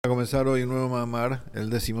comenzar hoy un nuevo mamar,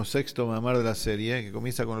 el 16º mamar de la serie, que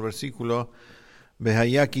comienza con el versículo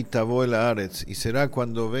Behayaki tabo el haaretz, y será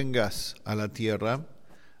cuando vengas a la tierra,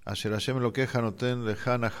 Asher Hashem lokeja noten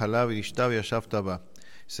leja nahalá v'ishtav yashav taba.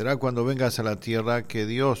 Será cuando vengas a la tierra que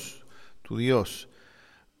Dios, tu Dios,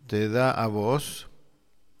 te da a vos,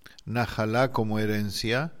 nahalá como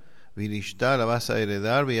herencia, v'ishtá la vas a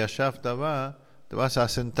heredar, v'yashav taba, te vas a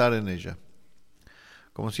asentar en ella.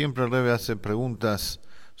 Como siempre, el Rebbe hace preguntas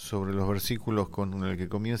sobre los versículos con el que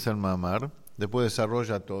comienza el mamar, después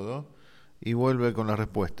desarrolla todo y vuelve con las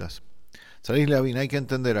respuestas. Salís Leavín, hay que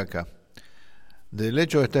entender acá. Del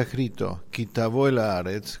hecho que está escrito, Kitabo el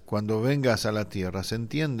haaretz, cuando vengas a la tierra, se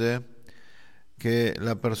entiende que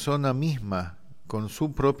la persona misma, con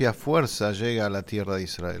su propia fuerza, llega a la tierra de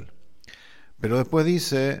Israel. Pero después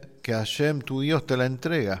dice que Hashem, tu Dios, te la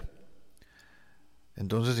entrega.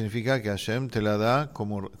 Entonces significa que Hashem te la da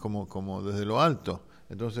como desde lo alto.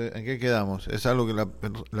 Entonces, ¿en qué quedamos? ¿Es algo que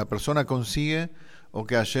la persona consigue o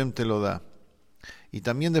que Hashem te lo da? Y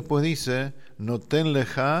también después dice, Noten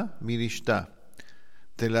leja virishta.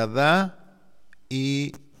 Te la da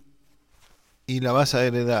y la vas a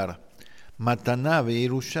heredar. Mataná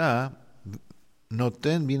veirusha,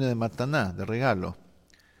 Noten viene de mataná, de regalo.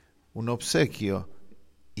 Un obsequio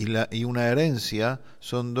y una herencia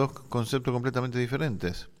son dos conceptos completamente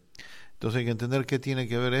diferentes. Entonces hay que entender qué tiene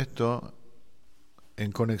que ver esto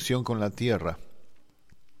en conexión con la tierra.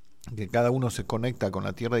 Que cada uno se conecta con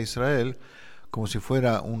la tierra de Israel como si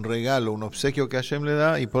fuera un regalo, un obsequio que Hashem le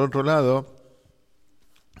da, y por otro lado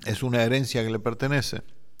es una herencia que le pertenece.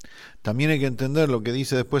 También hay que entender lo que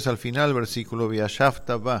dice después al final, versículo V'yashav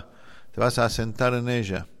taba, te vas a asentar en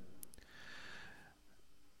ella.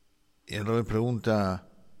 Y el Rebbe pregunta,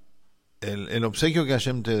 el obsequio que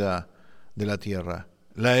Hashem te da de la tierra,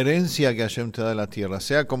 la herencia que Hashem te da de la tierra,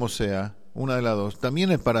 sea como sea, una de las dos,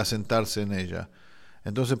 también es para asentarse en ella.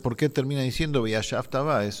 Entonces, ¿por qué termina diciendo V'yashav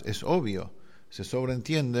taba? Es obvio, se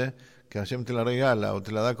sobreentiende que Hashem te la regala o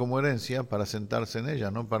te la da como herencia para sentarse en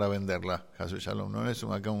ella, no para venderla. No es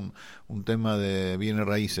acá un tema de bienes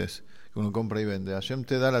raíces que uno compra y vende. Hashem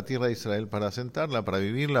te da la tierra de Israel para asentarla, para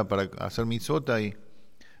vivirla, para hacer mitzvot ahí.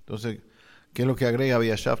 Entonces, ¿qué es lo que agrega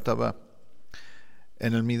V'yashav taba?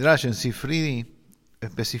 En el Midrash, en Sifri,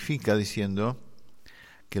 especifica diciendo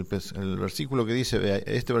que el versículo que dice,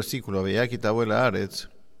 este versículo, Veyaki tabo el haaretz,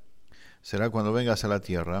 será cuando vengas a la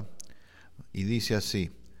tierra, y dice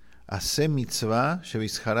así, Hace mitzvah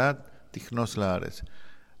shevisharat tichnos la haaretz.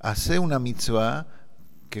 Hace una mitzvah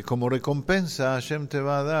que como recompensa Hashem te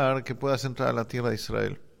va a dar que puedas entrar a la tierra de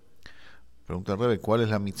Israel. Pregunta el Rebbe, ¿cuál es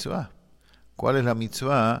la mitzvah? ¿Cuál es la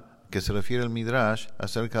mitzvah que se refiere el Midrash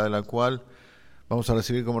acerca de la cual vamos a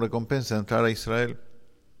recibir como recompensa entrar a Israel?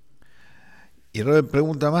 Y el Rebbe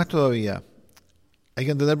pregunta más todavía. Hay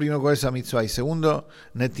que entender primero cuál es la mitzvah. Y segundo,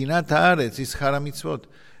 Netinat haaretz ishara mitzvot.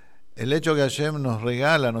 El hecho que Hashem nos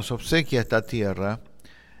regala, nos obsequia esta tierra,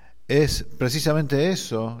 es precisamente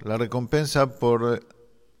eso, la recompensa por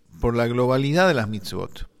la globalidad de las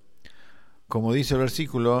mitzvot. Como dice el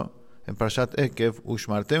versículo en Parashat Ekev,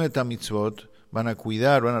 Ushmartem et mitzvot, van a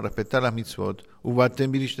cuidar, van a respetar las mitzvot, Ubatem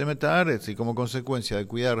birishtem et haaretz, y como consecuencia de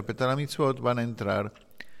cuidar y respetar las mitzvot, van a entrar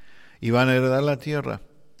y van a heredar la tierra.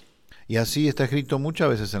 Y así está escrito muchas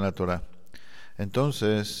veces en la Torah.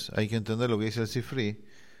 Entonces hay que entender lo que dice el Sifri,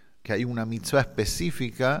 que hay una mitzvah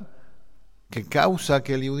específica que causa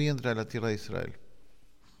que el Yehudí entre a la tierra de Israel.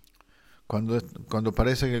 Cuando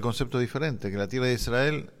parece que el concepto es diferente, que la tierra de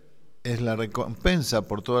Israel es la recompensa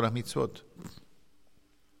por todas las mitzvot.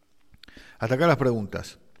 Hasta acá las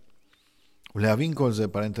preguntas.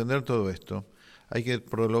 Para entender todo esto, hay que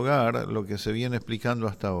prologar lo que se viene explicando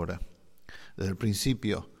hasta ahora, desde el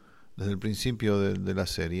principio de la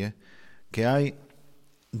serie, que hay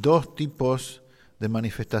dos tipos de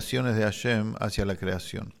manifestaciones de Hashem hacia la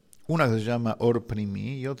creación. Una que se llama Or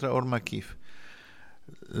Primi y otra Or Makif.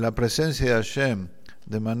 La presencia de Hashem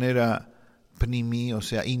de manera Primi, o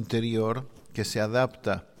sea, interior, que se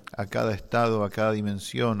adapta a cada estado, a cada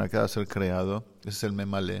dimensión, a cada ser creado, ese es el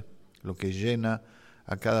Memalé, lo que llena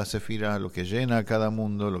a cada sefira, lo que llena a cada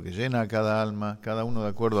mundo, lo que llena a cada alma, cada uno de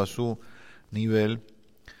acuerdo a su nivel,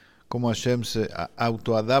 cómo Hashem se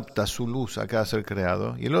autoadapta su luz a cada ser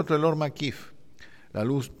creado. Y el otro, el Or Makif, la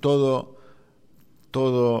luz todo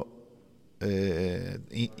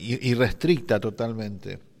irrestricta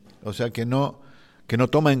totalmente, o sea que no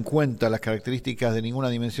toma en cuenta las características de ninguna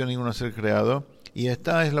dimensión, ningún ser creado, y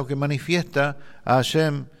esta es lo que manifiesta a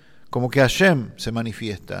Hashem, como que Hashem se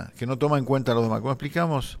manifiesta, que no toma en cuenta a los demás, como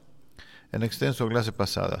explicamos en extenso clases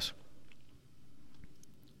pasadas.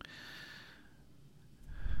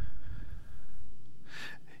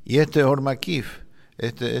 Y este Or Makif,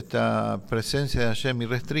 esta presencia de Hashem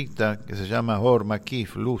irrestricta, que se llama Or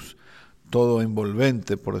Makif, luz, todo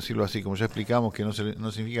envolvente, por decirlo así, como ya explicamos, que no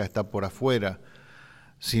significa que está por afuera,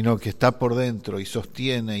 sino que está por dentro y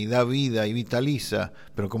sostiene y da vida y vitaliza,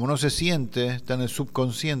 pero como no se siente, está en el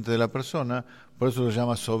subconsciente de la persona, por eso lo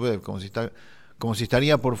llama Sobev, como si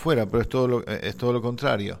estaría por fuera, pero es todo lo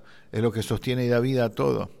contrario, es lo que sostiene y da vida a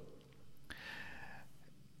todo.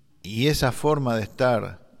 Y esa forma de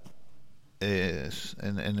estar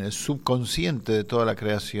en el subconsciente de toda la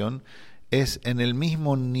creación es en el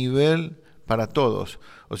mismo nivel para todos.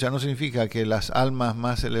 O sea, no significa que las almas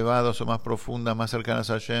más elevadas o más profundas, más cercanas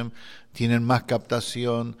a Hashem, tienen más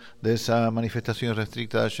captación de esa manifestación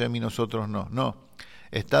restricta de Hashem y nosotros no. No,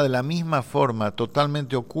 está de la misma forma,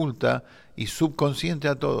 totalmente oculta y subconsciente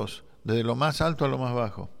a todos, desde lo más alto a lo más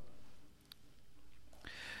bajo.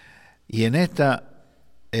 Y en este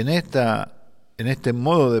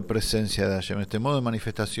modo de presencia de Hashem, este modo de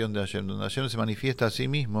manifestación de Hashem, donde Hashem se manifiesta a sí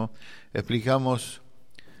mismo, explicamos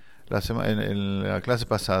en la clase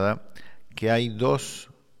pasada que hay dos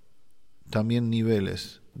también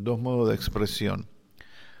niveles, dos modos de expresión.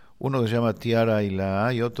 Uno que se llama Tiara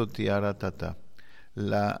Ilaha y otro Tiara Tata.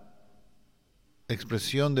 La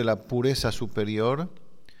expresión de la pureza superior,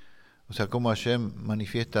 o sea, cómo Hashem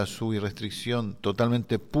manifiesta su irrestricción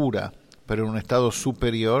totalmente pura, pero en un estado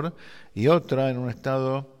superior, y otra en un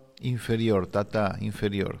estado inferior, Tata,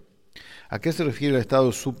 inferior. ¿A qué se refiere el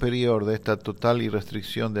estado superior de esta total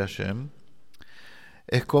irrestricción de Hashem?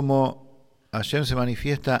 Es como Hashem se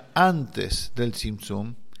manifiesta antes del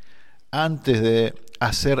Tzimtzum, antes de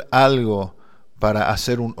hacer algo para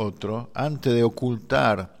hacer un otro, antes de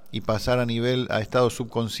ocultar y pasar a estado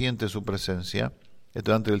subconsciente su presencia,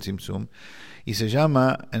 esto antes del Tzimtzum, y se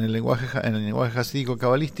llama en el lenguaje hasídico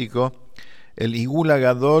cabalístico el Igula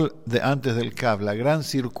Gadol de antes del Kav, la gran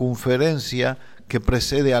circunferencia que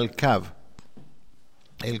precede al Kav.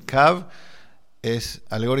 El Kav es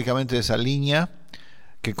alegóricamente esa línea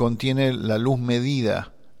que contiene la luz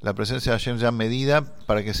medida, la presencia de Hashem ya medida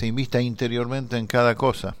para que se invista interiormente en cada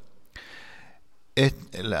cosa.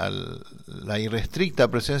 La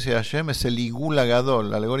irrestricta presencia de Hashem es el Igula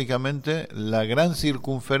Gadol, alegóricamente la gran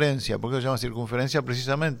circunferencia. ¿Por qué se llama circunferencia?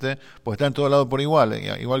 Precisamente porque está en todo lado por igual,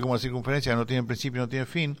 igual como la circunferencia que no tiene principio, no tiene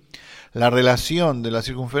fin. La relación de la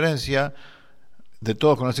circunferencia, de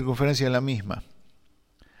todos con la circunferencia, es la misma.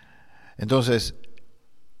 Entonces,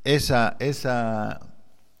 esa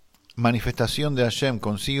manifestación de Hashem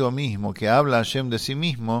consigo mismo, que habla Hashem de sí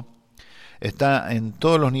mismo, está en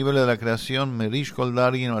todos los niveles de la creación, Merish Kol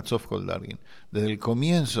Dargin o Atzof Kol Dargin. Desde el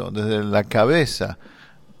comienzo, desde la cabeza,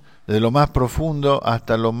 desde lo más profundo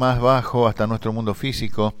hasta lo más bajo, hasta nuestro mundo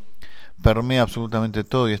físico, permea absolutamente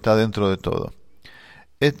todo y está dentro de todo.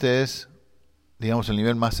 Este es, digamos, el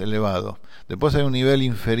nivel más elevado. Después hay un nivel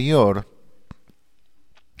inferior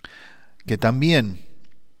que también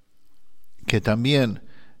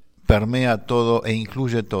permea todo e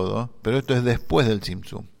incluye todo, pero esto es después del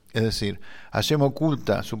Tzimtzum. Es decir, Hashem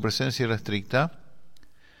oculta su presencia irrestricta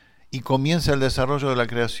y comienza el desarrollo de la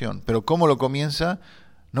creación. Pero ¿cómo lo comienza?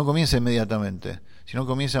 No comienza inmediatamente, sino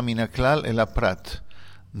comienza Minaklal el Aprat,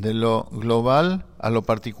 de lo global a lo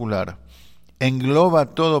particular. Engloba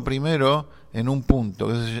todo primero en un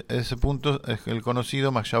punto. Ese punto es el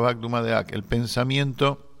conocido Machshavak Dumadeak, el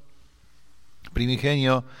pensamiento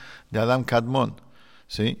primigenio de Adam Kadmon,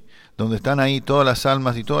 ¿sí? Donde están ahí todas las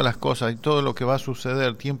almas y todas las cosas y todo lo que va a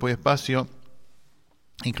suceder, tiempo y espacio,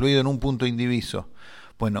 incluido en un punto indiviso.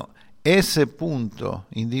 Bueno, ese punto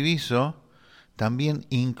indiviso también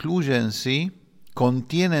incluye en sí,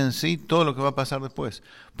 contiene en sí todo lo que va a pasar después.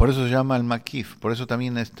 Por eso se llama el Makif, por eso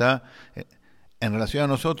también está, en relación a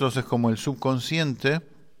nosotros, es como el subconsciente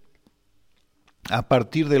a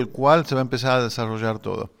partir del cual se va a empezar a desarrollar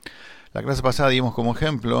todo. La clase pasada dimos como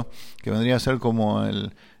ejemplo que vendría a ser como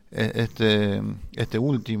este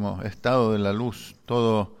último estado de la luz,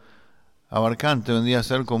 todo abarcante, vendría a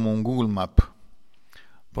ser como un Google Map,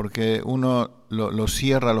 porque uno lo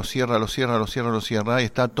cierra y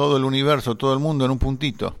está todo el universo, todo el mundo en un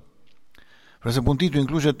puntito. Pero ese puntito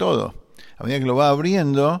incluye todo. A medida que lo va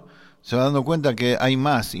abriendo, se va dando cuenta que hay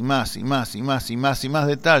más y más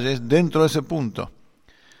detalles dentro de ese punto.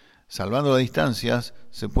 Salvando las distancias,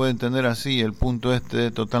 se puede entender así el punto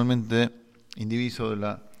totalmente indiviso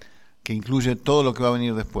que incluye todo lo que va a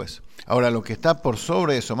venir después. Ahora, lo que está por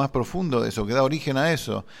sobre eso, más profundo de eso, que da origen a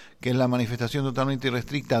eso, que es la manifestación totalmente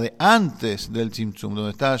irrestricta de antes del Tzimtzum,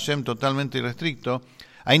 donde está Hashem totalmente irrestricto,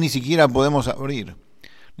 ahí ni siquiera podemos abrir,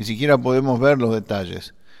 ni siquiera podemos ver los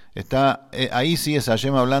detalles. Ahí sí es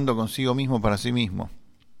Hashem hablando consigo mismo para sí mismo.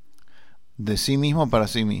 de sí mismo para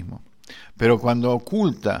sí mismo. Pero cuando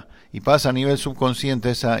oculta y pasa a nivel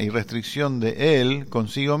subconsciente esa irrestricción de él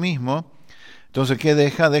consigo mismo, entonces ¿qué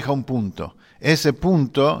deja? Deja un punto. Ese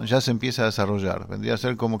punto ya se empieza a desarrollar. Vendría a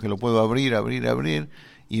ser como que lo puedo abrir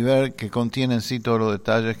y ver que contiene en sí todos los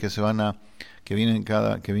detalles que viene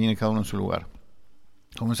cada uno en su lugar.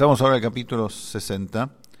 Comenzamos ahora el capítulo 60,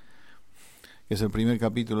 que es el primer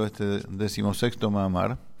capítulo de este 16º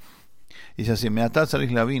Mahamar. Dice así: Meatá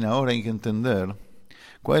tzarich lavin, ahora hay que entender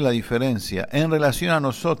cuál es la diferencia en relación a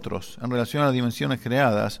nosotros, en relación a las dimensiones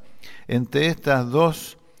creadas, entre estas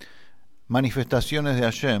dos manifestaciones de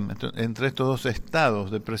Hashem, entre estos dos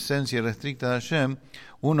estados de presencia irrestricta de Hashem,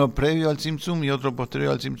 uno previo al Tzimtzum y otro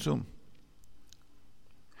posterior al Tzimtzum.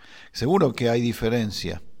 Seguro que hay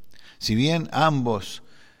diferencia. Si bien ambos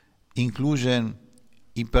incluyen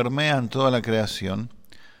y permean toda la creación,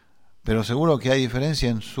 pero seguro que hay diferencia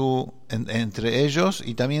entre ellos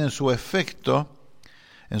y también en su efecto,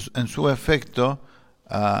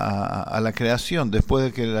 a la creación, después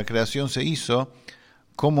de que la creación se hizo,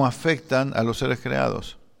 cómo afectan a los seres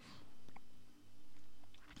creados.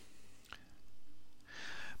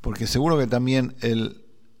 Porque seguro que también el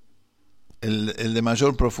de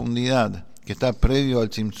mayor profundidad, que está previo al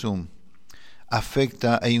Tzimtzum,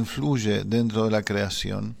 afecta e influye dentro de la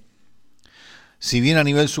creación, si bien a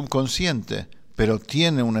nivel subconsciente, pero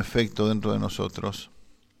tiene un efecto dentro de nosotros.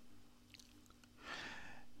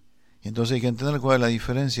 Y entonces hay que entender cuál es la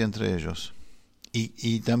diferencia entre ellos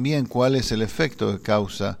y también cuál es el efecto que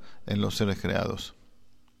causa en los seres creados.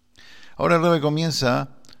 Ahora el Rebbe comienza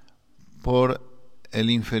por el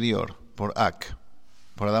inferior, por Ak,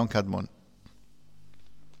 por Adam Kadmon.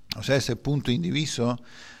 O sea, ese punto indiviso,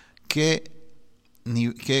 ¿qué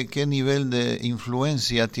nivel de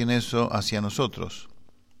influencia tiene eso hacia nosotros?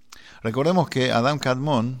 Recordemos que Adam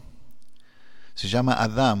Kadmon se llama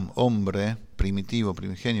Adam, hombre, primitivo,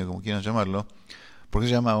 primigenio, como quieran llamarlo. ¿Por qué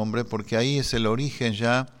se llama hombre? Porque ahí es el origen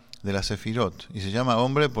ya de la Sefirot. Y se llama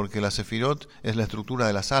hombre porque la Sefirot es la estructura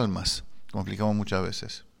de las almas, como explicamos muchas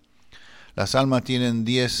veces. Las almas tienen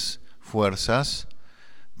 10 fuerzas,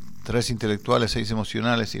 3 intelectuales, 6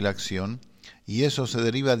 emocionales y la acción. Y eso se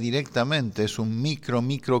deriva directamente, es un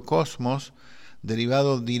microcosmos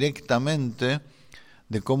derivado directamente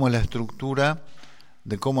de cómo es la estructura,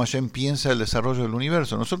 de cómo Hashem piensa el desarrollo del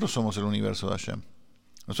universo. Nosotros somos el universo de Hashem.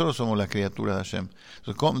 Nosotros somos las criaturas de Hashem.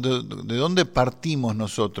 ¿De dónde partimos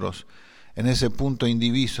nosotros en ese punto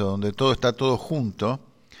indiviso donde todo está todo junto?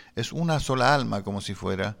 Es una sola alma, como si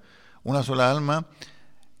fuera una sola alma,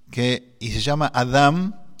 y se llama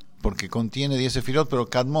Adam porque contiene 10 sefirot, pero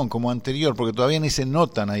Kadmon como anterior, porque todavía ni se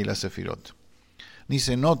notan ahí las sefirot, ni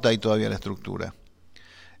se nota ahí todavía la estructura,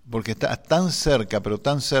 porque está tan cerca, pero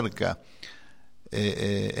tan cerca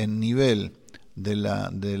en nivel de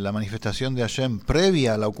la manifestación de Hashem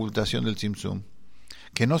previa a la ocultación del Tzimtzum,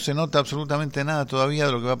 que no se nota absolutamente nada todavía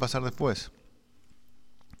de lo que va a pasar después.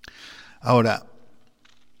 Ahora,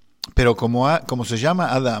 pero como se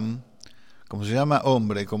llama Adam, como se llama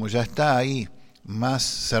hombre, como ya está ahí más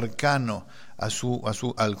cercano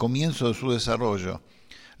al comienzo de su desarrollo,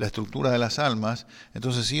 la estructura de las almas,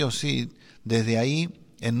 entonces sí o sí, desde ahí,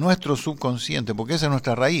 en nuestro subconsciente, porque esa es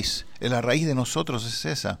nuestra raíz, la raíz de nosotros es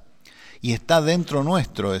esa, y está dentro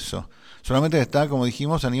nuestro eso, solamente está, como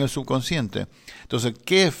dijimos, a nivel subconsciente. Entonces,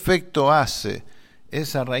 ¿qué efecto hace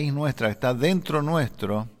esa raíz nuestra que está dentro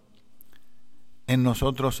nuestro en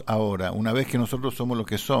nosotros ahora, una vez que nosotros somos lo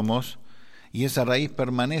que somos, y esa raíz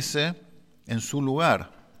permanece en su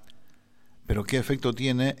lugar? Pero ¿qué efecto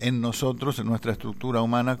tiene en nosotros, en nuestra estructura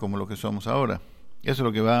humana, como lo que somos ahora? Eso es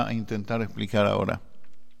lo que va a intentar explicar ahora.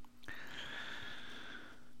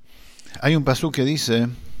 Hay un pasú que dice: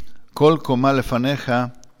 Kol koma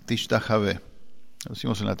lefaneja tishtahave. Lo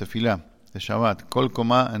decimos en la tefilá de Shabbat. Kol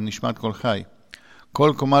koma en Nishmat Kol Chai.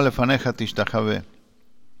 Kol koma lefaneja tishtahave.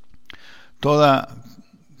 Toda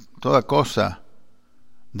cosa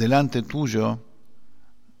delante tuyo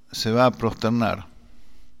se va a prosternar.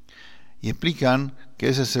 Y explican que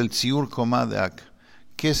ese es el tziur komá de Ak.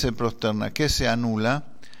 ¿Qué se prosterna? ¿Qué se anula?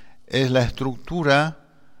 Es la estructura,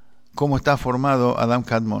 cómo está formado Adam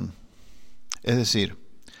Kadmon. Es decir,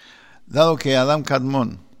 dado que Adam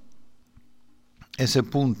Kadmon, ese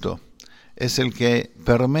punto, es el que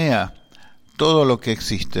permea todo lo que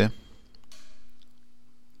existe,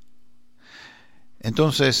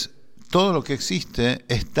 entonces todo lo que existe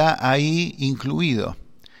está ahí incluido,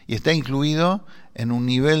 y está incluido en un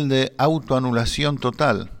nivel de autoanulación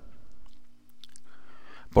total.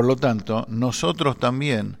 Por lo tanto, nosotros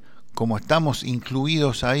también, como estamos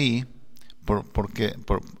incluidos ahí,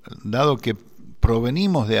 dado que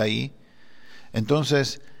provenimos de ahí,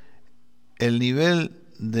 entonces el nivel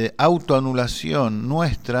de autoanulación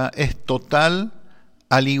nuestra es total,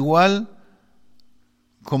 al igual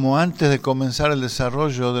como antes de comenzar el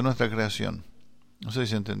desarrollo de nuestra creación. No sé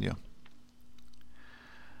si se entendió.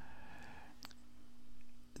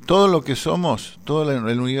 Todo lo que somos, todo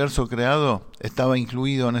el universo creado, estaba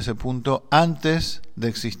incluido en ese punto antes de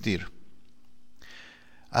existir.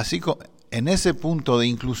 Así como en ese punto de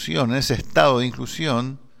inclusión, en ese estado de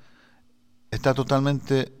inclusión, está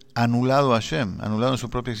totalmente anulado Hashem, anulado en su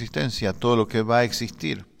propia existencia, todo lo que va a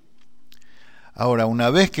existir. Ahora, una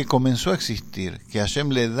vez que comenzó a existir, que Hashem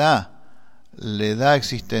le da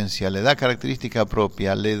existencia, le da característica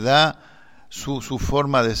propia, le da su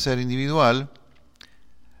forma de ser individual,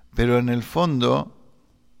 pero en el fondo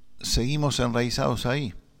seguimos enraizados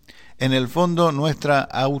ahí. En el fondo nuestra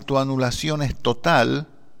autoanulación es total,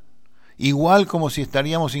 igual como si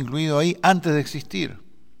estaríamos incluidos ahí antes de existir.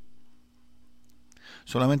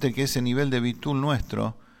 Solamente que ese nivel de bitul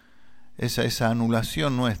nuestro, esa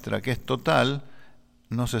anulación nuestra que es total,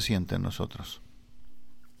 no se siente en nosotros.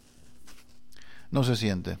 No se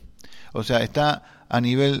siente. O sea, está a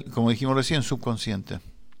nivel, como dijimos recién, subconsciente.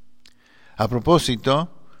 A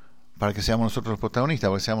propósito, para que seamos nosotros los protagonistas,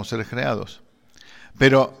 para que seamos seres creados.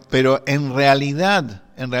 Pero en realidad,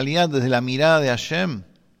 desde la mirada de Hashem,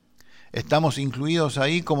 estamos incluidos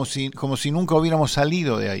ahí como si nunca hubiéramos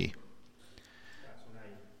salido de ahí.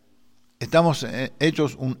 Estamos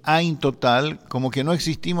hechos un Ain total, como que no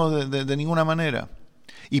existimos de ninguna manera.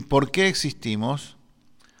 ¿Y por qué existimos?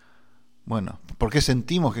 Bueno, ¿por qué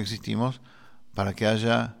sentimos que existimos? Para que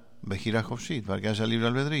haya Bejira Hofshit, para que haya libre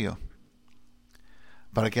albedrío,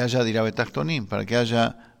 para que haya Dirabetachtonim, para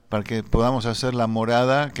que podamos hacer la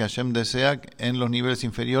morada que Hashem desea en los niveles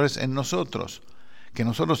inferiores en nosotros, que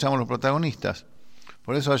nosotros seamos los protagonistas.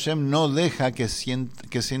 Por eso Hashem no deja que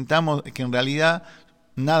sintamos que en realidad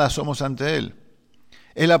nada somos ante Él.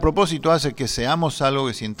 Él a propósito hace que seamos algo,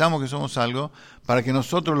 que sintamos que somos algo, para que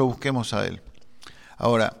nosotros lo busquemos a Él.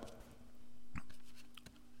 Ahora,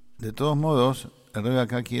 de todos modos, el Rebbe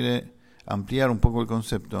acá quiere ampliar un poco el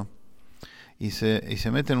concepto y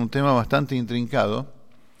se mete en un tema bastante intrincado,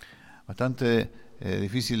 bastante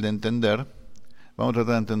difícil de entender. Vamos a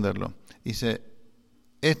tratar de entenderlo. Dice,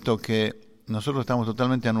 esto que nosotros estamos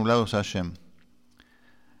totalmente anulados a Hashem,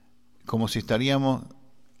 como si estaríamos,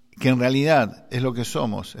 que en realidad es lo que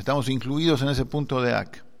somos, estamos incluidos en ese punto de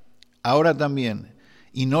Ak. Ahora también,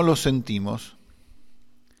 y no lo sentimos,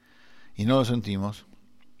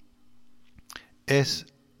 es,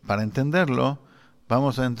 para entenderlo,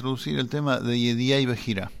 vamos a introducir el tema de Yediá y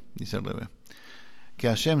Bejira, dice el Rebbe. Que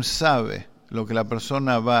Hashem sabe lo que la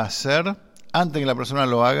persona va a hacer antes que la persona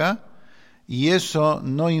lo haga, y eso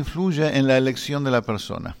no influye en la elección de la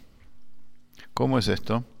persona. ¿Cómo es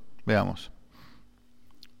esto? Veamos.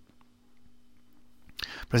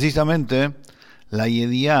 Precisamente, la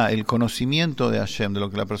Yediá, el conocimiento de Hashem, de lo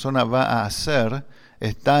que la persona va a hacer,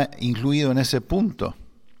 está incluido en ese punto.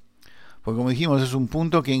 Porque como dijimos, es un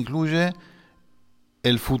punto que incluye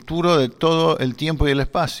el futuro de todo el tiempo y el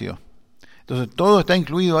espacio. Entonces, todo está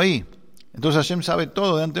incluido ahí. Entonces, Hashem sabe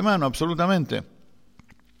todo de antemano, absolutamente.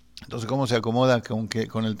 Entonces, ¿cómo se acomoda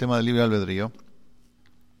con el tema del libre albedrío?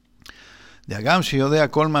 De Agam Sheodea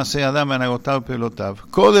Kol Maaseh Adam Anagotav Pelotav.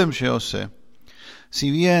 Kodem Sheose. Si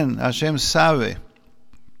bien Hashem sabe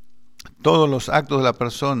todos los actos de la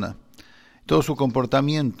persona, todo su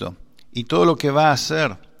comportamiento y todo lo que va a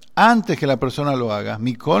hacer antes que la persona lo haga,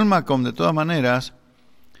 Mikol Makom, de todas maneras,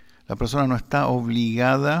 la persona no está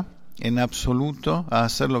obligada en absoluto a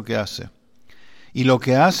hacer lo que hace. Y lo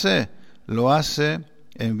que hace, lo hace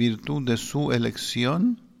en virtud de su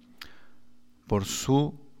elección, por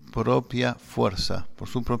su propia fuerza, por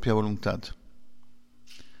su propia voluntad.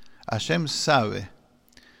 Hashem sabe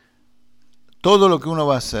todo lo que uno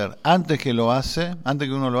va a hacer antes que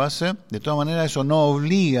uno lo hace, de todas maneras eso no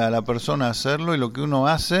obliga a la persona a hacerlo y lo que uno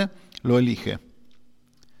hace lo elige.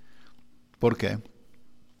 ¿Por qué?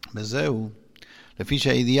 Bezeu,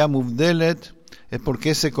 leficha idia muvdelet, es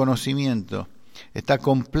porque ese conocimiento está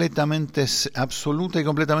completamente, absoluta y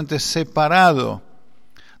completamente separado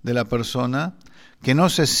de la persona, que no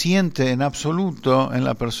se siente en absoluto en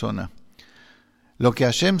la persona. Lo que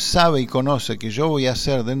Hashem sabe y conoce que yo voy a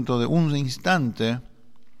hacer dentro de un instante,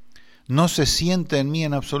 no se siente en mí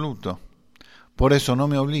en absoluto. Por eso no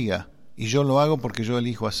me obliga, y yo lo hago porque yo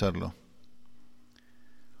elijo hacerlo.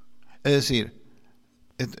 Es decir,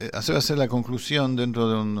 esa va a ser la conclusión dentro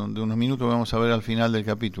de unos minutos que vamos a ver al final del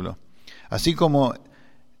capítulo. Así como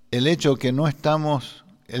el hecho que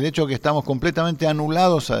estamos completamente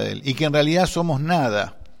anulados a Él y que en realidad somos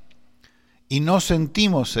nada, y no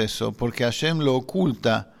sentimos eso porque Hashem lo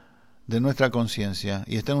oculta de nuestra conciencia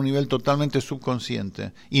y está en un nivel totalmente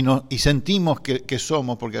subconsciente y sentimos que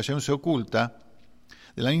somos, porque Hashem se oculta,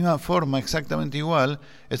 de la misma forma, exactamente igual,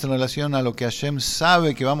 es en relación a lo que Hashem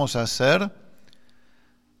sabe que vamos a hacer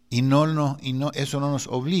y eso no nos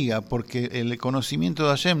obliga, porque el conocimiento de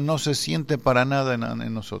Hashem no se siente para nada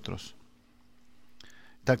en nosotros.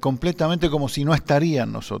 Está completamente como si no estaría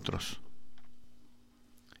en nosotros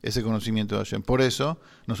ese conocimiento de Hashem. Por eso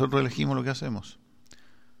nosotros elegimos lo que hacemos.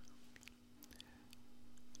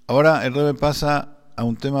 Ahora el Rebbe pasa a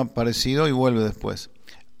un tema parecido y vuelve después.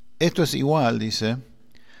 Esto es igual, dice,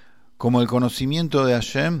 como el conocimiento de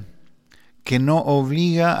Hashem que no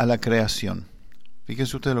obliga a la creación.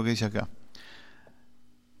 Fíjense ustedes lo que dice acá.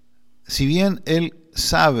 Si bien Él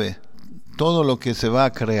sabe todo lo que se va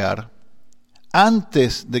a crear,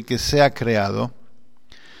 antes de que sea creado,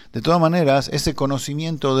 de todas maneras, ese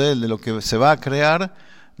conocimiento de Él, de lo que se va a crear,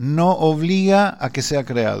 no obliga a que sea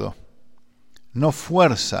creado. No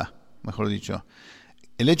fuerza, mejor dicho.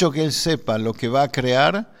 El hecho que Él sepa lo que va a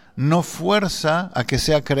crear, no fuerza a que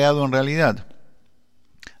sea creado en realidad.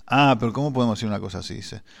 Pero ¿cómo podemos decir una cosa así?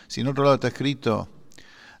 Dice, si en otro lado está escrito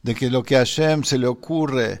de que lo que a Hashem se le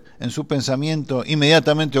ocurre en su pensamiento,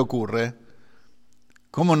 inmediatamente ocurre.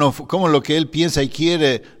 ¿Cómo lo que Él piensa y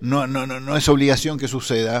quiere no es obligación que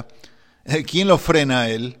suceda? ¿Quién lo frena a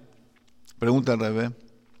Él? Pregunta el Rebbe.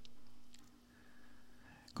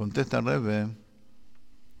 Contesta el Rebbe.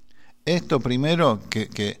 Esto primero,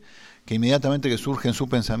 que inmediatamente que surge en su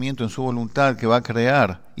pensamiento, en su voluntad, que va a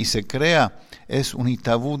crear y se crea, es un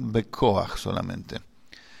itabud bekoach solamente.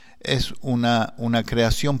 Es una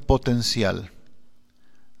creación potencial.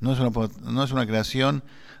 No es una creación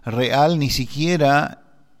real, ni siquiera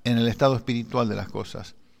en el estado espiritual de las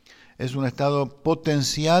cosas. Es un estado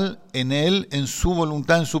potencial en él, en su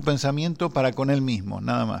voluntad, en su pensamiento, para con él mismo,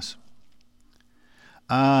 nada más.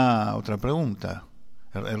 Otra pregunta.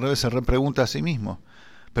 El Rebbe se repregunta a sí mismo.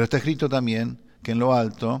 Pero está escrito también que en lo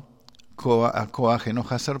alto, koach eno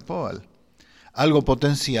haser poal. Algo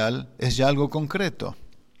potencial es ya algo concreto.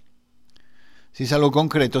 Si es algo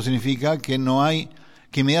concreto, significa que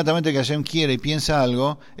que inmediatamente que Hashem quiere y piensa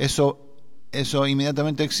algo, eso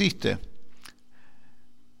inmediatamente existe.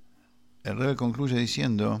 El Rebbe concluye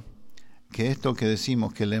diciendo que esto que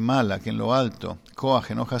decimos, que le mala, que en lo alto,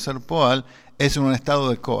 koach eno haser poal, es en un estado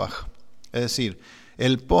de koach. Es decir,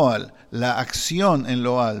 el poal, la acción en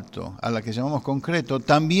lo alto, a la que llamamos concreto,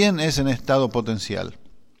 también es en estado potencial.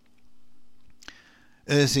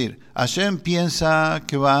 Es decir, Hashem piensa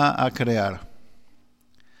que va a crear.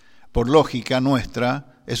 Por lógica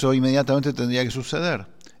nuestra, eso inmediatamente tendría que suceder.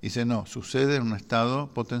 Dice, no, sucede en un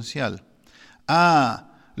estado potencial.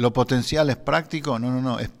 ¿Lo potencial es práctico?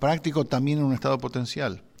 No, es práctico también en un estado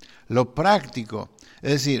potencial. Lo práctico,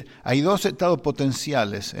 es decir, hay dos estados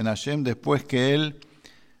potenciales en Hashem después que Él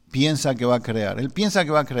piensa que va a crear. Él piensa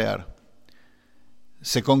que va a crear.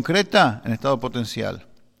 Se concreta en estado potencial.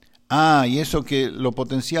 Y eso que lo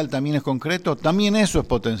potencial también es concreto, también eso es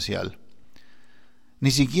potencial. Ni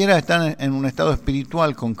siquiera está en un estado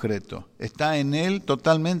espiritual concreto. Está en él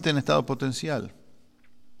totalmente en estado potencial.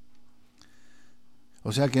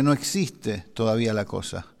 O sea que no existe todavía la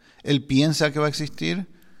cosa. Él piensa que va a existir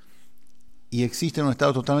y existe en un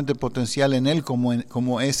estado totalmente potencial en él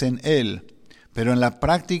como es en él. Pero en la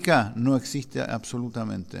práctica no existe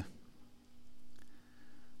absolutamente.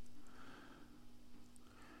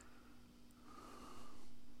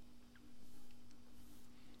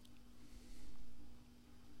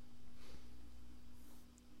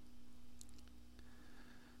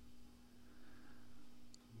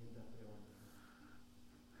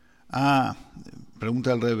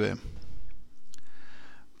 Pregunta el Rebbe.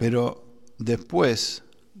 Pero después,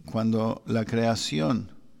 cuando la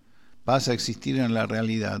creación pasa a existir en la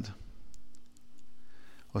realidad,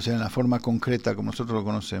 o sea, en la forma concreta como nosotros lo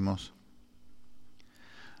conocemos,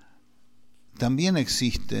 también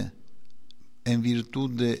existe en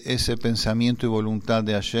virtud de ese pensamiento y voluntad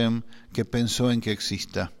de Hashem que pensó en que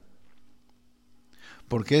exista.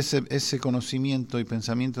 Porque ese conocimiento y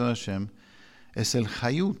pensamiento de Hashem es el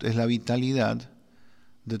hayut, es la vitalidad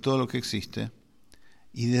de todo lo que existe,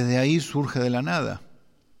 y desde ahí surge de la nada.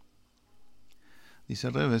 Dice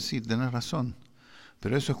Rebbe, sí, tenés razón,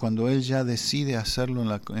 pero eso es cuando él ya decide hacerlo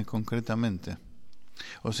concretamente.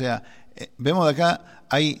 O sea, vemos de acá,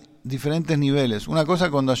 hay diferentes niveles. Una cosa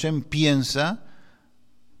es cuando Hashem piensa,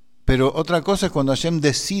 pero otra cosa es cuando Hashem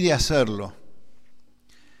decide hacerlo.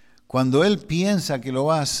 Cuando él piensa que lo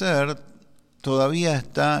va a hacer, todavía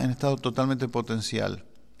está en estado totalmente potencial.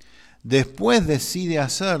 Después decide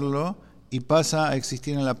hacerlo y pasa a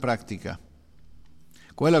existir en la práctica.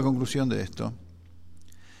 ¿Cuál es la conclusión de esto?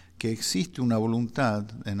 que existe una voluntad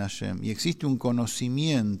en Hashem y existe un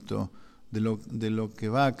conocimiento de lo que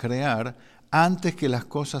va a crear antes que las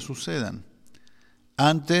cosas sucedan,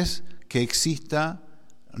 antes que exista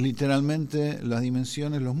literalmente las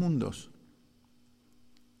dimensiones, los mundos.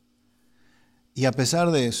 Y a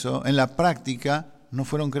pesar de eso, en la práctica no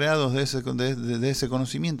fueron creados de ese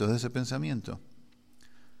conocimiento, de ese pensamiento.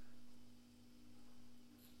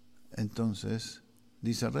 Entonces,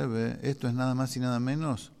 dice el Rebbe, esto es nada más y nada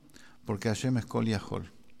menos porque Hashem es Kol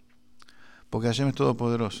Yahol, porque Hashem es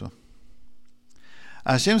todopoderoso.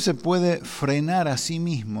 Hashem se puede frenar a sí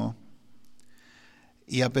mismo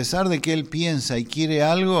y a pesar de que él piensa y quiere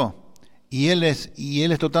algo, y él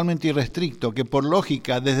es totalmente irrestricto, que por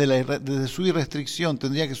lógica, desde su irrestricción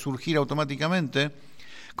tendría que surgir automáticamente,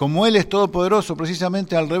 como él es todopoderoso,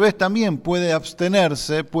 precisamente al revés también puede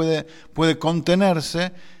abstenerse, puede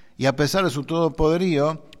contenerse, y a pesar de su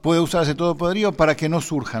todopoderío, puede usar ese todopoderío para que no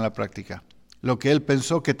surja en la práctica. Lo que él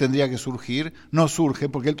pensó que tendría que surgir, no surge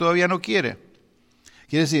porque él todavía no quiere.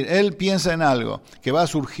 Quiere decir, él piensa en algo que va a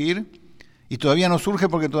surgir y todavía no surge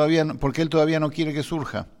porque él todavía no quiere que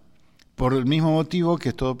surja. Por el mismo motivo que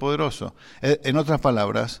es todopoderoso. En otras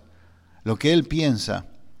palabras, lo que él piensa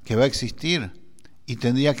que va a existir y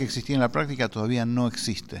tendría que existir en la práctica todavía no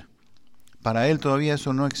existe. Para él todavía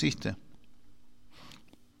eso no existe.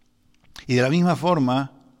 Y de la misma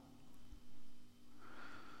forma,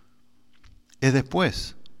 es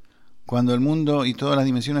después, cuando el mundo y todas las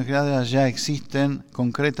dimensiones creadas ya existen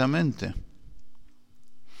concretamente.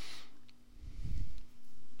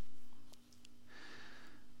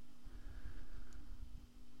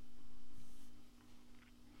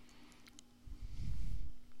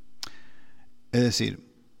 Es decir,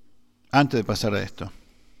 antes de pasar a esto,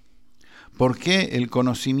 ¿por qué el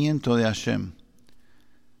conocimiento de Hashem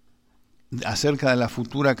acerca de la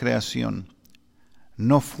futura creación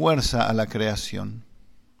no fuerza a la creación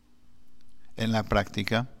en la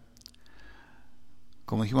práctica?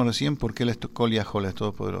 Como dijimos recién, porque él es Kol Yahol, es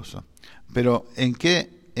todopoderoso. Pero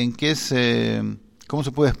 ¿cómo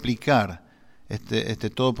se puede explicar este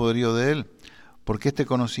todopoderío de él? Porque este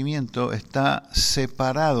conocimiento está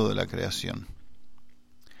separado de la creación.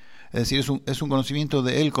 Es decir, es un conocimiento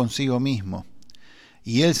de él consigo mismo.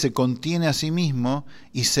 Y él se contiene a sí mismo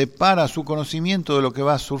y separa su conocimiento de lo que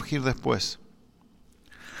va a surgir después.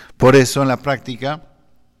 Por eso, en la práctica,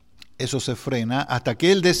 eso se frena hasta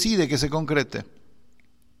que él decide que se concrete.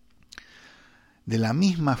 De la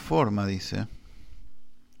misma forma, dice,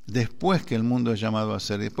 después que el mundo es llamado a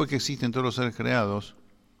ser, después que existen todos los seres creados,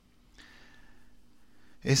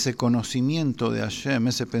 ese conocimiento de Hashem,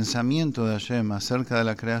 ese pensamiento de Hashem acerca de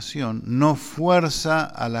la creación, no fuerza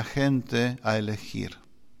a la gente a elegir.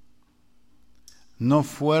 No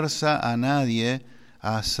fuerza a nadie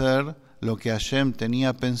a hacer lo que Hashem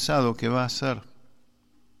tenía pensado que va a hacer.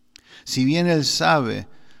 Si bien él sabe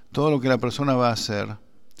todo lo que la persona va a hacer,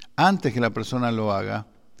 antes que la persona lo haga,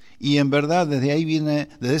 y en verdad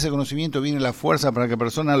desde ese conocimiento viene la fuerza para que la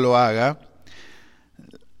persona lo haga,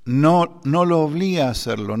 no lo obliga a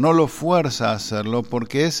hacerlo, no lo fuerza a hacerlo,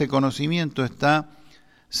 porque ese conocimiento está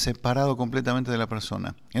separado completamente de la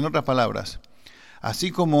persona. En otras palabras,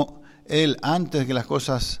 así como él, antes que las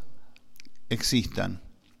cosas existan,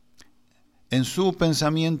 en su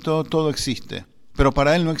pensamiento todo existe, pero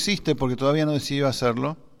para él no existe porque todavía no decidió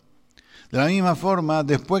hacerlo. De la misma forma,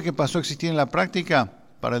 después que pasó a existir en la práctica,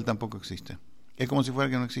 para él tampoco existe. Es como si fuera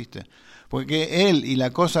que no existe. Porque él y la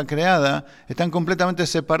cosa creada están completamente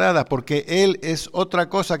separadas, porque él es otra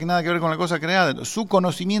cosa que nada que ver con la cosa creada. Su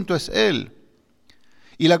conocimiento es él.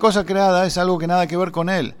 Y la cosa creada es algo que nada que ver con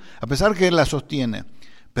él, a pesar que él la sostiene.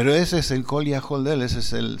 Pero ese es el Kol Yahol de él, ese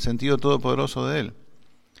es el sentido todopoderoso de él.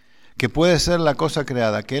 Que puede ser la cosa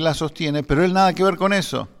creada, que él la sostiene, pero él nada que ver con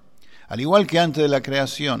eso. Al igual que antes de la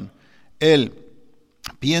creación, él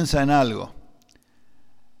piensa en algo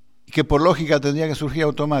que por lógica tendría que surgir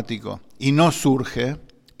automático, y no surge,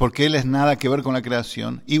 porque él es nada que ver con la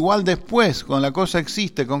creación. Igual después, cuando la cosa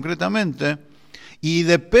existe concretamente, y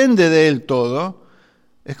depende de él todo,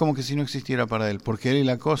 es como que si no existiera para él, porque él y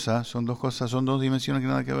la cosa son dos dimensiones que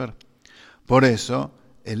nada que ver. Por eso,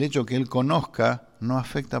 el hecho que él conozca no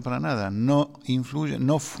afecta para nada, no influye,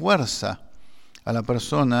 no fuerza a la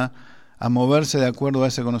persona a moverse de acuerdo a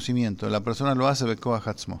ese conocimiento. La persona lo hace bekoach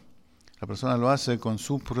atzmo. La persona lo hace con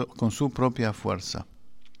su propia fuerza.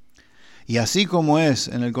 Y así como es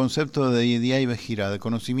en el concepto de Yediá y Bejirá, de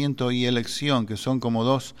conocimiento y elección, que son como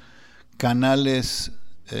dos canales,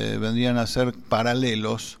 vendrían a ser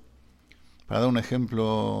paralelos, para dar un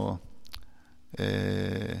ejemplo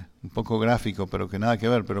un poco gráfico, pero que nada que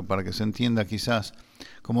ver, pero para que se entienda quizás,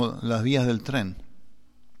 como las vías del tren.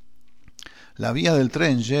 Las vías del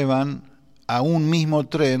tren llevan a un mismo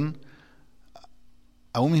tren,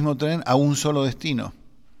 a un solo destino,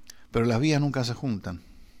 pero las vías nunca se juntan.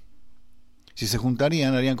 Si se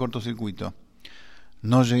juntarían, harían cortocircuito.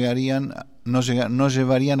 No llevarían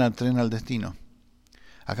al tren al destino.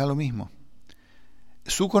 Acá lo mismo.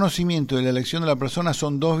 Su conocimiento y la elección de la persona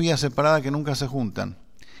son dos vías separadas que nunca se juntan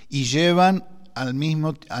y llevan al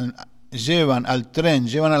tren,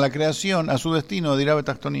 llevan a la creación, a su destino, dirá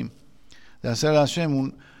Betachtonim, de hacer a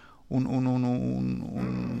Hashem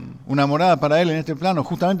una morada para él en este plano,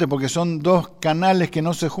 justamente porque son dos canales que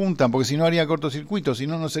no se juntan, porque si no haría cortocircuito, si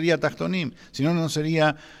no, no sería Tachtonim, si no, no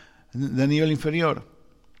sería de nivel inferior,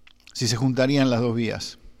 si se juntarían las dos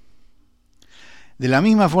vías. De la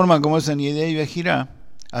misma forma como es en Yedei Bejirá,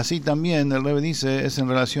 así también el Rebbe dice, es en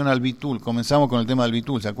relación al bitul. Comenzamos con el tema del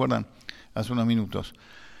bitul, ¿se acuerdan? Hace unos minutos.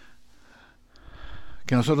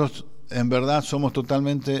 Que nosotros en verdad somos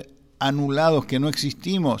totalmente anulados, que no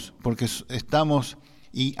existimos, porque estamos,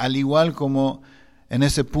 y al igual como en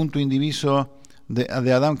ese punto indiviso de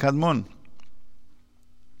Adam Kadmon.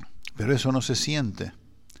 Pero eso no se siente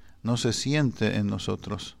en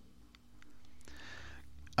nosotros.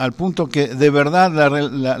 Al punto que de verdad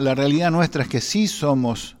la realidad nuestra es que sí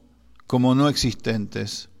somos como no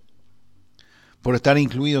existentes, por estar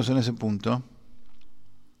incluidos en ese punto,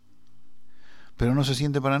 pero no se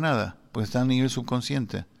siente para nada, porque está a nivel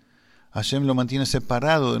subconsciente. Hashem lo mantiene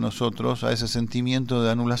separado de nosotros a ese sentimiento de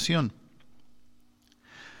anulación.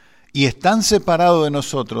 Y es tan separado de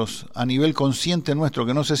nosotros a nivel consciente nuestro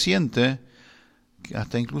que no se siente, que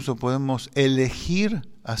hasta incluso podemos elegir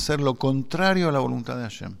hacer lo contrario a la voluntad de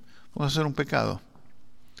Hashem. Podemos hacer un pecado,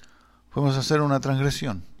 podemos hacer una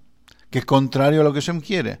transgresión, que es contrario a lo que Hashem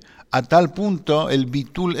quiere. A tal punto el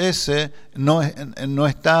bitul ese no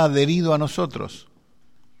está adherido a nosotros.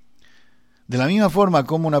 De la misma forma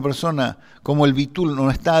como una persona, como el bitul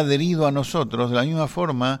no está adherido a nosotros, de la misma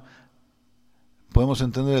forma podemos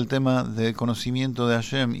entender el tema de conocimiento de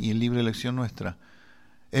Hashem y libre elección nuestra.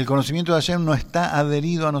 El conocimiento de Hashem no está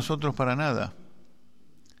adherido a nosotros para nada.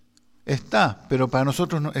 Está, pero para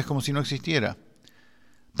nosotros es como si no existiera.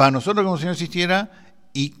 Para nosotros como si no existiera,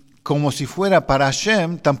 y como si fuera para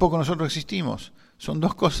Hashem, tampoco nosotros existimos. Son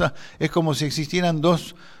dos cosas, es como si existieran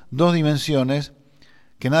dos dimensiones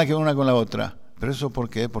que nada que ver una con la otra. ¿Pero eso por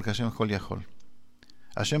qué? Porque Hashem es Hol Yahol.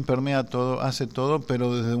 Hashem permea todo, hace todo,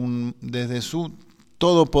 pero desde su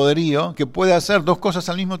todopoderío, que puede hacer dos cosas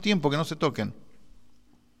al mismo tiempo que no se toquen.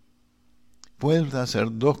 Puede hacer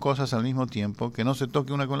dos cosas al mismo tiempo que no se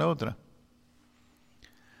toque una con la otra.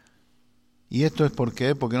 Y esto es ¿por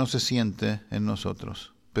qué? Porque no se siente en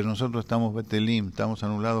nosotros. Pero nosotros estamos betelim, estamos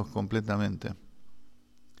anulados completamente.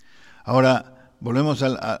 Ahora, volvemos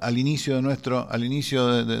al inicio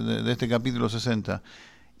de este capítulo 60.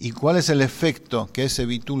 ¿Y cuál es el efecto que ese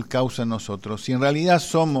bitul causa en nosotros? Si en realidad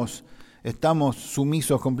estamos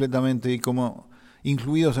sumisos completamente y como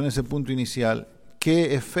incluidos en ese punto inicial,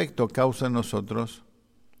 ¿qué efecto causa en nosotros?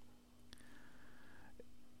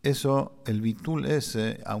 Eso, el bitul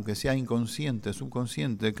ese, aunque sea inconsciente,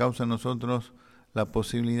 subconsciente, causa en nosotros la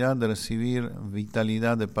posibilidad de recibir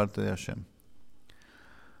vitalidad de parte de Hashem.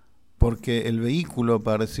 Porque el vehículo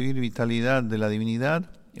para recibir vitalidad de la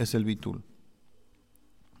divinidad es el bitul.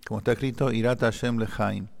 Como está escrito, Irat Hashem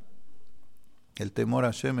lechaim. El temor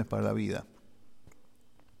a Hashem es para la vida.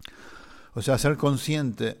 O sea, ser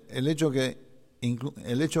consciente, el hecho que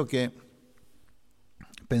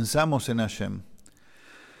pensamos en Hashem,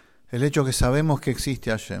 el hecho que sabemos que existe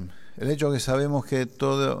Hashem, el hecho que sabemos que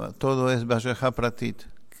todo es Vashreha Pratit,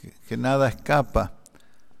 que nada escapa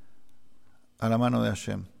a la mano de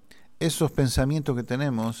Hashem. Esos pensamientos que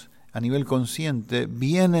tenemos a nivel consciente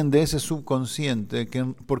vienen de ese subconsciente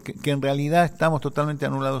que en realidad estamos totalmente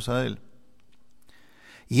anulados a él.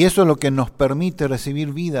 Y eso es lo que nos permite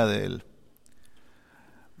recibir vida de él.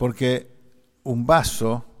 Porque un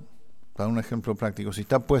vaso, para un ejemplo práctico, si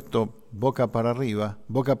está puesto boca para arriba,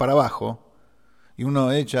 boca para abajo, y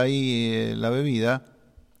uno echa ahí la bebida,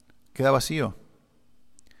 queda vacío.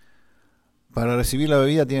 Para recibir la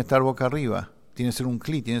bebida tiene que estar boca arriba, tiene que ser un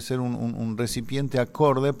cli, tiene que ser un recipiente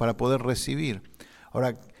acorde para poder recibir.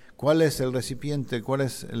 Ahora, ¿cuál es el recipiente, cuál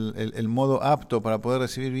es el modo apto para poder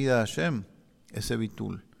recibir vida de Hashem? Ese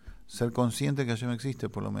bitul, ser consciente que Hashem existe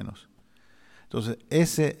por lo menos. Entonces,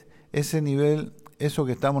 ese nivel, eso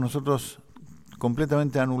que estamos nosotros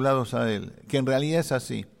completamente anulados a él, que en realidad es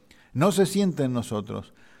así, no se siente en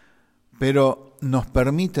nosotros, pero nos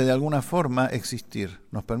permite de alguna forma existir,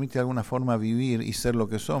 nos permite de alguna forma vivir y ser lo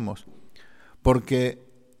que somos, porque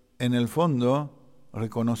en el fondo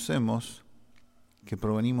reconocemos que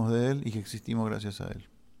provenimos de él y que existimos gracias a él.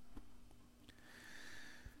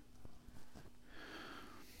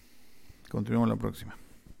 Continuamos la próxima.